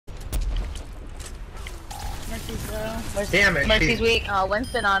Damn it. Mercy's weak. Oh,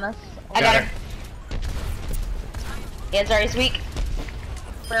 Winston on us. I got her. Yeah, Zarya's weak.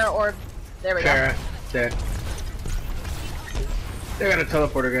 Where orb? There we Pharah, dead. They got a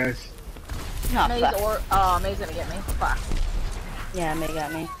teleporter, guys. Oh, go. May's fuck. orb. Oh, May's gonna get me. Fuck. Yeah, May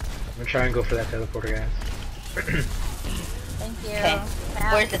got me. I'm gonna try and go for that teleporter, guys. Thank you. Okay.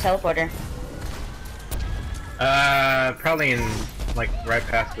 Where's the teleporter? Probably in, like, right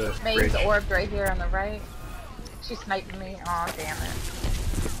past the May's bridge. orbed right here on the right. She's sniping me. Oh, damn it.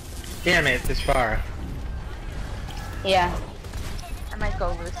 Damn it, this far. Yeah. I might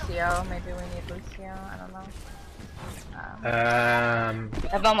go Lucio. Maybe we need Lucio. I don't know.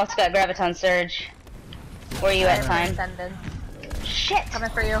 I've almost got Graviton Surge. Where are you at, time? Ascendant. Shit! Coming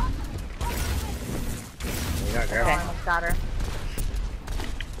for you. You got Oh, I Graviton. almost got her.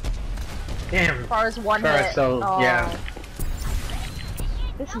 Damn. As far as one Pharah, hit. so, oh. yeah.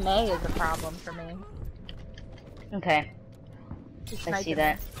 This May is a problem for me. Okay, She's I see sniping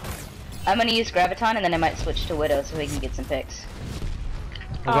that. me. I'm gonna use Graviton and then I might switch to Widow so we can get some picks.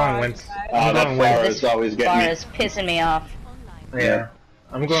 I'm going Winston. Oh, I'm that going Pharah Winston. is always getting me. Pharah's pissing me off. Yeah.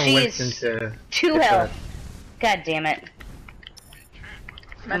 I'm going She's Winston to... 2 to health. God damn it.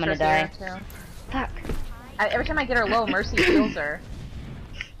 I'm gonna Metro's die. here, too. Fuck. Every time I get her low, Mercy heals her.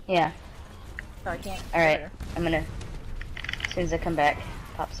 Yeah. So I can't. Alright. hit her. I'm gonna, as soon as I come back,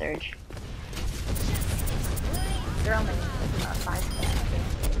 pop Surge. They're only 5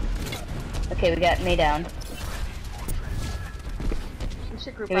 seconds. Okay, we got May down. We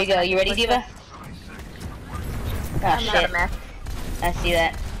should group Here we up go. and You ready, push Diva? this. Oh I'm not a shit. mess. I see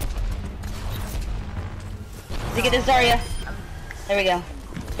that. Look at this Zarya. There we go.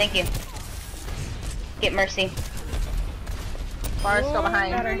 Thank you. Get Mercy. Pharah's still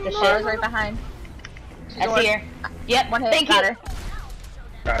behind. Good Pharah's shit. right behind. She's I see her. Yep. One hit. Thank Got you. her.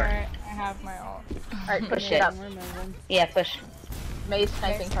 Got her. Alright, I have my ult. Alright, push Shit. it up. Yeah, push. May's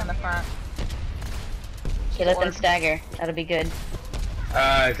sniping from the front. Okay, let them Orb. stagger. That'll be good.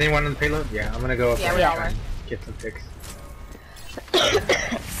 Is anyone on the payload? Yeah, I'm gonna go up Yeah, there we and all try are. and get some picks.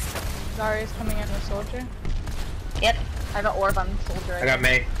 Zarya's coming in with Soldier. Yep. I have an orb on Soldier. I got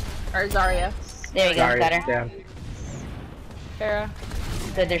May. Or Zarya. There you go. Sorry, Got her. down. Pharah.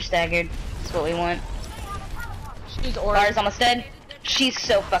 Good, they're staggered. That's what we want. She's orb. Bar's almost dead. She's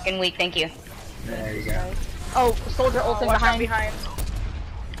so fucking weak. Thank you. There you go. Oh, Soldier ulting Watch out behind.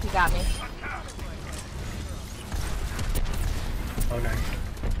 behind. He got me. Oh, nice.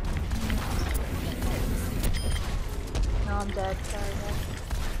 No, I'm dead. Sorry,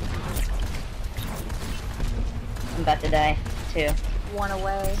 guys. I'm about to die, too. One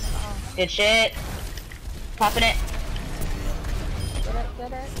away. Oh, Good shit. Popping it. get it,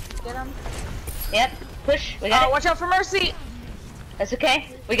 get it. Get him. Yep. Push. We got Oh, it. watch out for Mercy! That's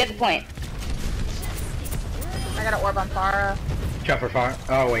okay. We got the point. I got an orb on Pharah. Jump for far.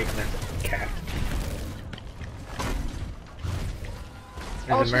 Oh, wait, that's a cat.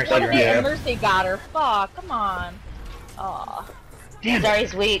 Oh, There's she's a Mercy one right hit there. and Mercy got her. Fuck, come on. Aw. Damn it.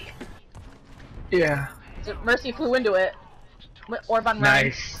 Zarya's weak. Yeah. So Mercy flew into it. Orb on Ryan.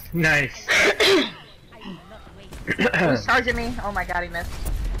 Nice. Nice. Who's charging me? Oh my god, he missed.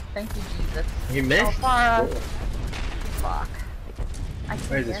 Thank you, Jesus. You missed? Oh, Pharah. Cool. Fuck. I Where's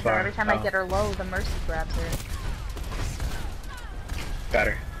can't this get her. Pharah? Every time Oh. I get her low, the Mercy grabs her. Got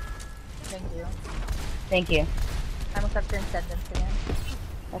her. Thank you. Thank you. I almost have Transcendence again.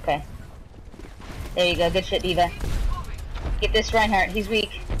 Okay. There you go. Good shit, Diva. Get this Reinhardt. He's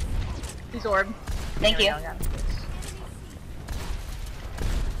weak. He's orb. Thank There you. we go, got him.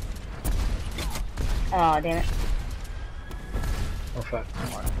 Oh, damn it. Oh, fuck.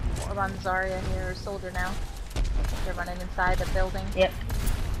 Orb on Zarya here, Soldier now. They're running inside the building. Yep.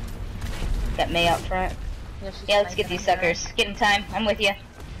 Got May out front. Yeah, she's Yeah, let's get sniping these under. suckers. Get in time. I'm with you.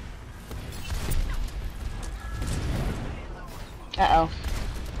 Uh-oh.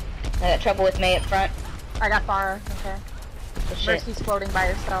 I got trouble with May up front. I got Pharah. Okay. Good shit. Mercy's floating by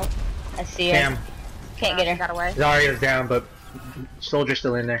herself. I see her. Damn. Can't get She her. got away. Zarya's down, but Soldier's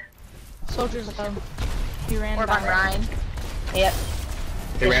still in there. Soldier's low. He ran Orb by. on Ryan. Yep.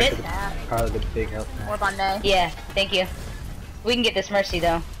 They Good ran shit. to the, Yeah. probably the big help. Orb on Nay. Yeah, thank you. We can get this Mercy,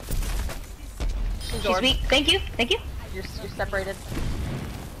 though. She's She's orb. weak. Thank you. Thank you. You're separated.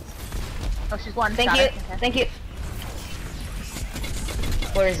 Oh, she's one. Thank Got you. it. Okay. Thank you.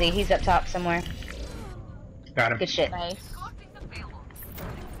 Where is he? He's up top somewhere. Got him. Good shit. Nice.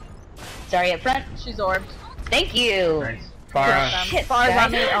 Sorry, up front. She's orbed. Thank you. Nice. Pharah. Shit, Pharah's guy.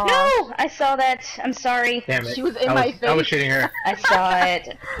 on me. Oh. No, I saw that. I'm sorry. Damn it. She was in I my I was face. shooting her. I saw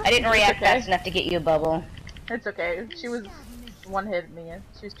it. I didn't It's react okay. fast enough to get you a bubble. It's okay. She was one hit me.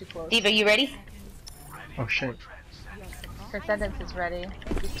 She was too close. Diva, you ready? Oh shit. Transcendence is ready.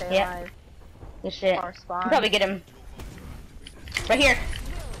 If you stay Yeah. alive. Good shit. Far You spawn. can probably get him. Right here.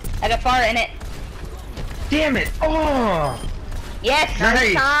 I got pharah in it. Damn it! Oh! Yes!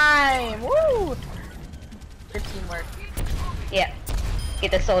 Nice! Time! Woo! Good teamwork. Yeah.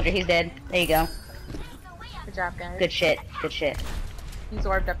 Get the soldier, he's dead. There you go. Good job, guys. Good shit. Good shit. He's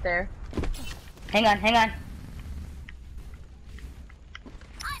orbed up there. Hang on, hang on.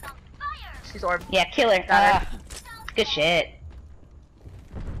 She's orbed. Yeah, kill her. Got Good shit.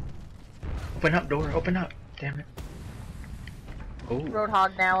 Open up, door, open up. Damn it. Oh.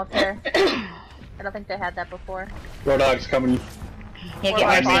 Roadhog now up there. I don't think they had that before. Roadhog's coming. Yeah, Or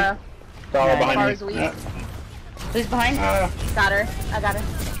get Mercy. Pharah. Dollar Nice. behind Pharah's me. weak. Yeah. Who's behind? Got her. I got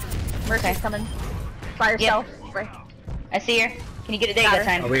her. Mercy's Okay. coming. By herself. Right. I see her. Can you get it there? You Got got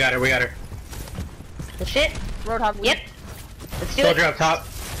her. time. Oh, we got her, we got her. Good shit. Roadhog weak. Yep. Let's do Soldier it. up top.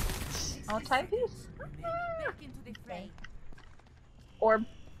 Oh, timepiece. Orb.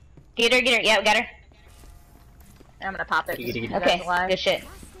 Get her, get her. Yeah, we got her. I'm gonna pop it. Get it, get it. You guys Okay, alive. good shit.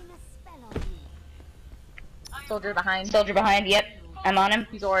 Soldier behind. Soldier behind, yep. I'm on him.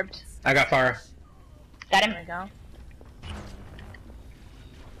 He's orbed. I got Pharah. Got There him. we go.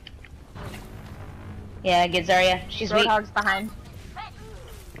 Yeah, get Zarya. She's weak. Roadhog's behind.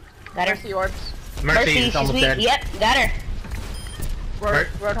 Got her. Mercy orbs. Mercy, is she's almost weak. dead. Yep, got her.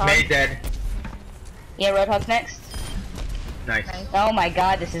 Roadhog. May dead. Yeah, Roadhog's next. Nice. Nice. Oh my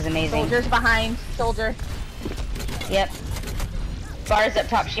god, this is amazing. Soldier's behind. Soldier. Yep. Bar's up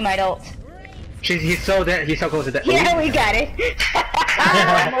top, she might ult. He's so dead. He's so close to death. Yeah, we got it.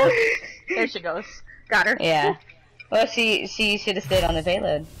 Almost. There she goes. Got her. Yeah. Well, she should have stayed on the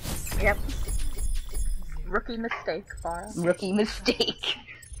payload. Yep. Rookie mistake, Pharah. Rookie mistake.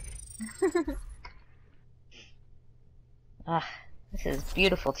 Ah, this is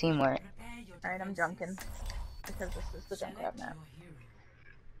beautiful teamwork. Alright, I'm drunken. Because this is the junk grab map.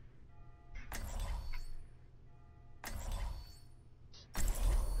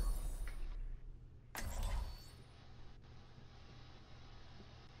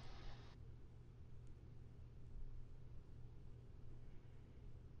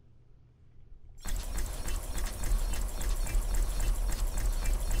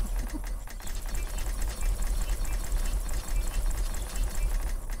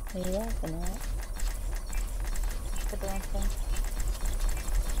 Yeah, for that. The dancing.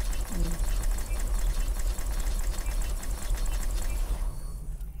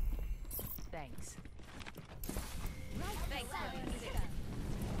 Thanks.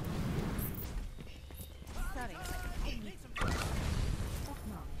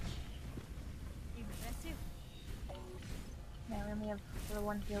 Yeah, we only have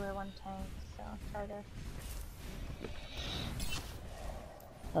one healer, one tank, so try to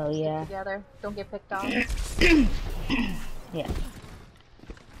Oh yeah. together. Don't get picked off. Yeah.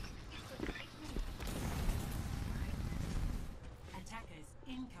 Attackers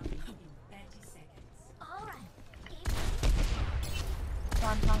incoming in 30 seconds.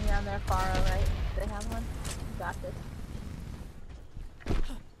 Come on, you're on there, Pharah, right? They have one? You got this.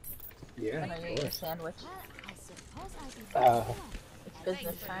 Yeah, I know you ate your sandwich. Uh, It's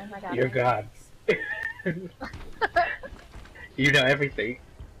business time. I got you're it. God. You know everything.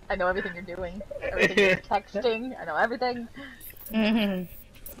 I know everything you're doing. Everything you're texting. I know everything. Mhm.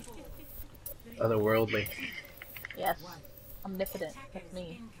 Otherworldly. Yes. Omnipotent. That's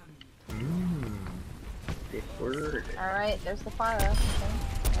me. Big word. Alright, there's the Pharah.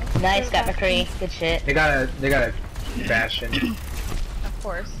 Okay. Nice, got McCree. Good shit. They got a Bastion. Of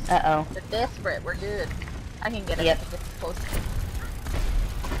course. Uh-oh. They're desperate. We're good. I can get it Yep. if it's close.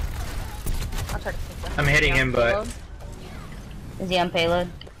 I'll try to sneak behind I'm hitting him, but- payload. Is he on payload?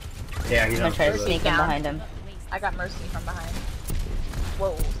 Yeah, I'm he's gonna on try to payload. sneak in Down. behind him. I got Mercy from behind.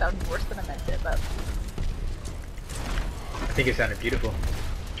 Whoa, sounded worse than I meant it, but I think it sounded beautiful.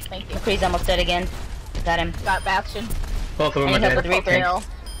 thank you. McCree's almost dead again. Got him. Got Bastion. Both of them I are need help dead. with Reaper. Fail.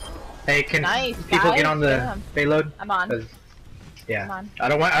 Hey, can Nice, people guys. get on the Damn. payload? I'm on. 'Cause- yeah. I'm on. I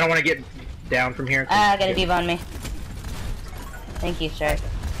don't want to get down from here. Ah, got a diva on me. Thank you, sir.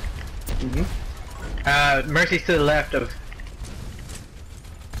 Mercy's to the left of.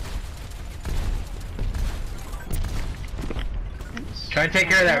 Try and take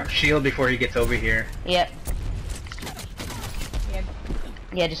care of that shield before he gets over here. Yep. Yeah.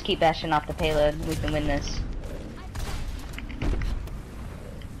 Yeah, just keep bashing off the payload. We can win this.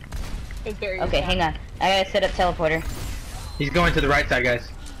 Hey, Gary, you're Okay, down. hang on. I gotta set up teleporter. He's going to the right side, guys.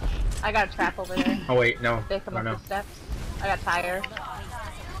 I got a trap over there. Oh wait, no. They come Oh up no. the steps. I got tire.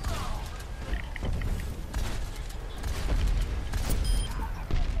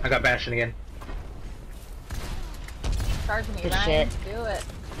 I got Bastion again. Charge me, Good Ryan. shit. Do it.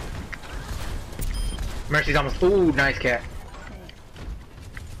 Mercy's almost. Ooh, nice cat.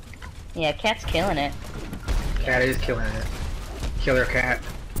 Yeah, cat's killing it. Cat is killing it. Killer cat.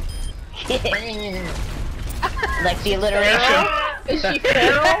 Like the alliteration. Is she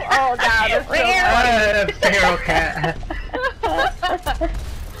feral? Oh god, that's so funny. Feral cat.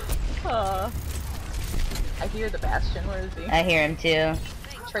 I hear the Bastion. Where is he? I hear him too.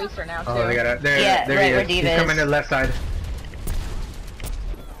 Tracer now too. Oh, they got it. There, Yeah, there right he where is. Diva He's coming is. to the left side.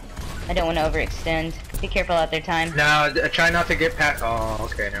 I don't want to overextend. Be careful out there, time. No, try not to get past. Oh,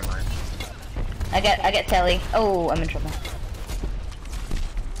 okay, never mind. I got Telly. Oh, I'm in trouble.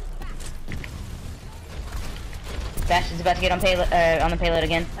 Bastion's about to get on payload, on the payload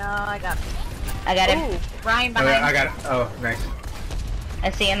again. Oh, I got him. Ooh, Ryan Oh, behind. I got it. Oh, nice. I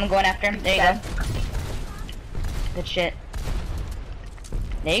see him. I'm going after him. There you Dead. go. Good shit.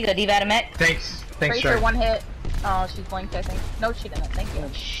 There you go, Diva out of mech. Thanks, Tracer, Shark. one hit. Oh, she blinked, I think. No, she didn't. Thank you.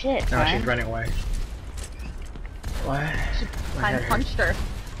 Good shit, No, man. she's running away. What? I punched her.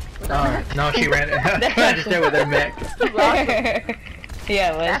 Oh, no, she ran. I just did with her mech.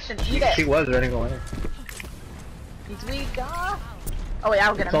 Yeah, it was. Bastion, eat it. She was running away. He's weak. Ah. Oh wait,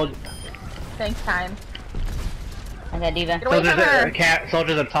 I'll get him. Soldier, Thanks, time. I got Diva. Get away from her. cat.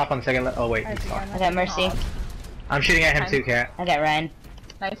 Soldiers up top on the second. Oh wait, I he's see far. him. I got Mercy. Aw, I'm shooting at him too, cat. I got Ryan.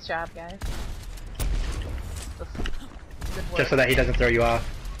 nice job, guys. Good work. Just so that he doesn't throw you off.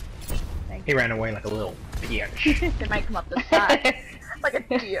 Thank He ran away like a little bitch. They might come up this side. Like a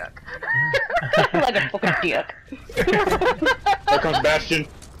dick. Like a fucking dick. There comes Bastion.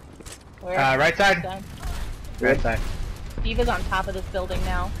 Where? Right side. Right side. Diva's on top of this building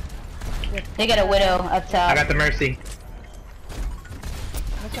now. They got a widow up top. I got the Mercy.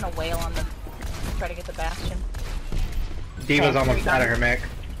 I'm just gonna wail on them. Try to get the Bastion. Diva's Okay. almost out of her mech.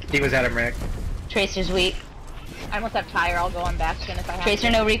 Diva's out of her mech. Tracer's weak. I almost have Tire. I'll go on Bastion if I have Tracer,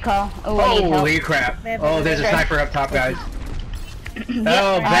 to. no recall. Oh, I need help. Holy crap. They have Oh, there's a Tracer. sniper up top, guys. Yep,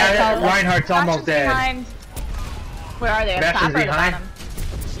 Oh, Reinhardt's Reinhardt's almost dead. Behind. Where are they? At the top Bastion's or the behind.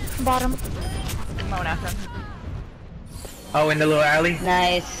 bottom? Bottom. I'm going after him. Oh, in the little alley?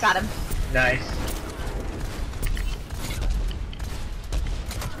 Nice. Got him. Nice.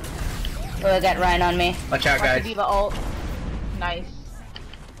 Oh, I got Ryan on me. Watch out, Watch the guys. Diva ult. Nice.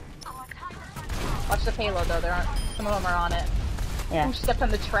 Watch the payload though. There aren't. Some of them are on it. Yeah. Ooh, stepped on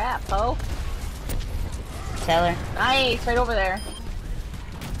the trap. Oh, Tell her. nice. Right over there.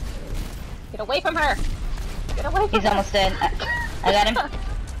 Get away from her. Get away from He's her. almost dead. I got him.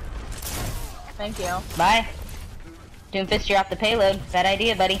 Thank you. Bye. Doomfist, you're off the payload. Bad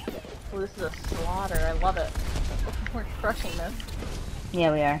idea, buddy. Ooh, this is a slaughter. I love it. We're crushing this.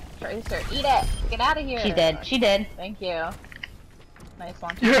 Yeah, we are. Tracer, eat it. Get out of here. She's dead. She did. Thank you. Nice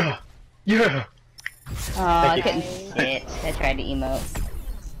one. Yeah! Yeah! Oh, I Thank you. couldn't sit. I tried to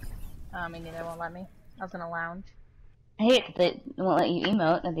emote. Me neither. Won't let me. I was in a lounge. I hate that they won't let you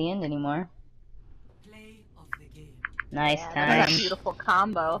emote at the end anymore. Play of the game. Nice Yeah, that was a time. beautiful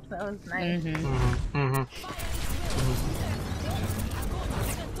combo. That was nice. Mm-hmm.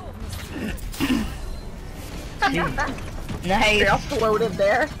 They all Nice. floated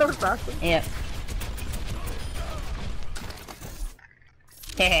there. That was awesome. Yep.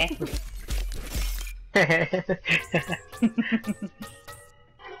 Hehe.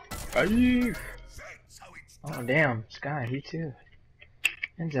 Aye. Oh damn, Sky, you too.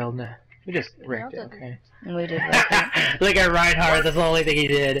 And Zelda. We just wrecked it, Zelda. okay. We did right. Look at Reinhardt, that's the only thing he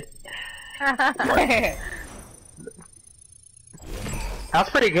did. That was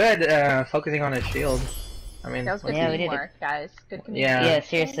pretty good, focusing on his shield. I mean, That was good Yeah, we did it. teamwork, guys. Good Yeah. communication. Yeah,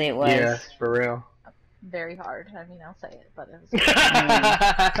 seriously, it was. yes, for real. Very hard. I mean, I'll say it, but it was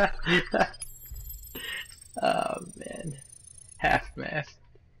good. Oh man. Half mast.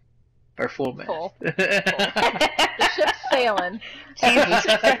 Or full mast. Full. The ship's sailing. Jesus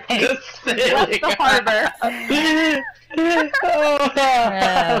Christ. Just Left the harbor. Oh,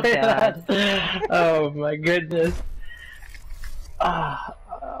 God. Oh my goodness. Ah,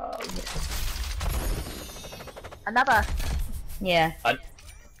 oh, Another. Yeah. man.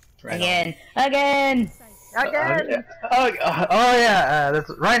 Right Again. Again! Again. Oh yeah, that's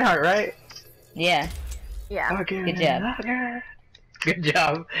Reinhardt, right? Yeah. Yeah. Again. Good job. Again. Good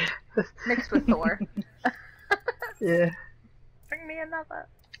job. Mixed with Thor. Yeah. Bring me another.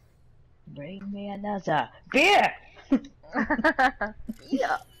 Bring me another beer!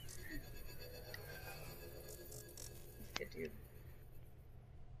 Yeah. Good dude.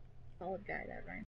 Solid guy, that right?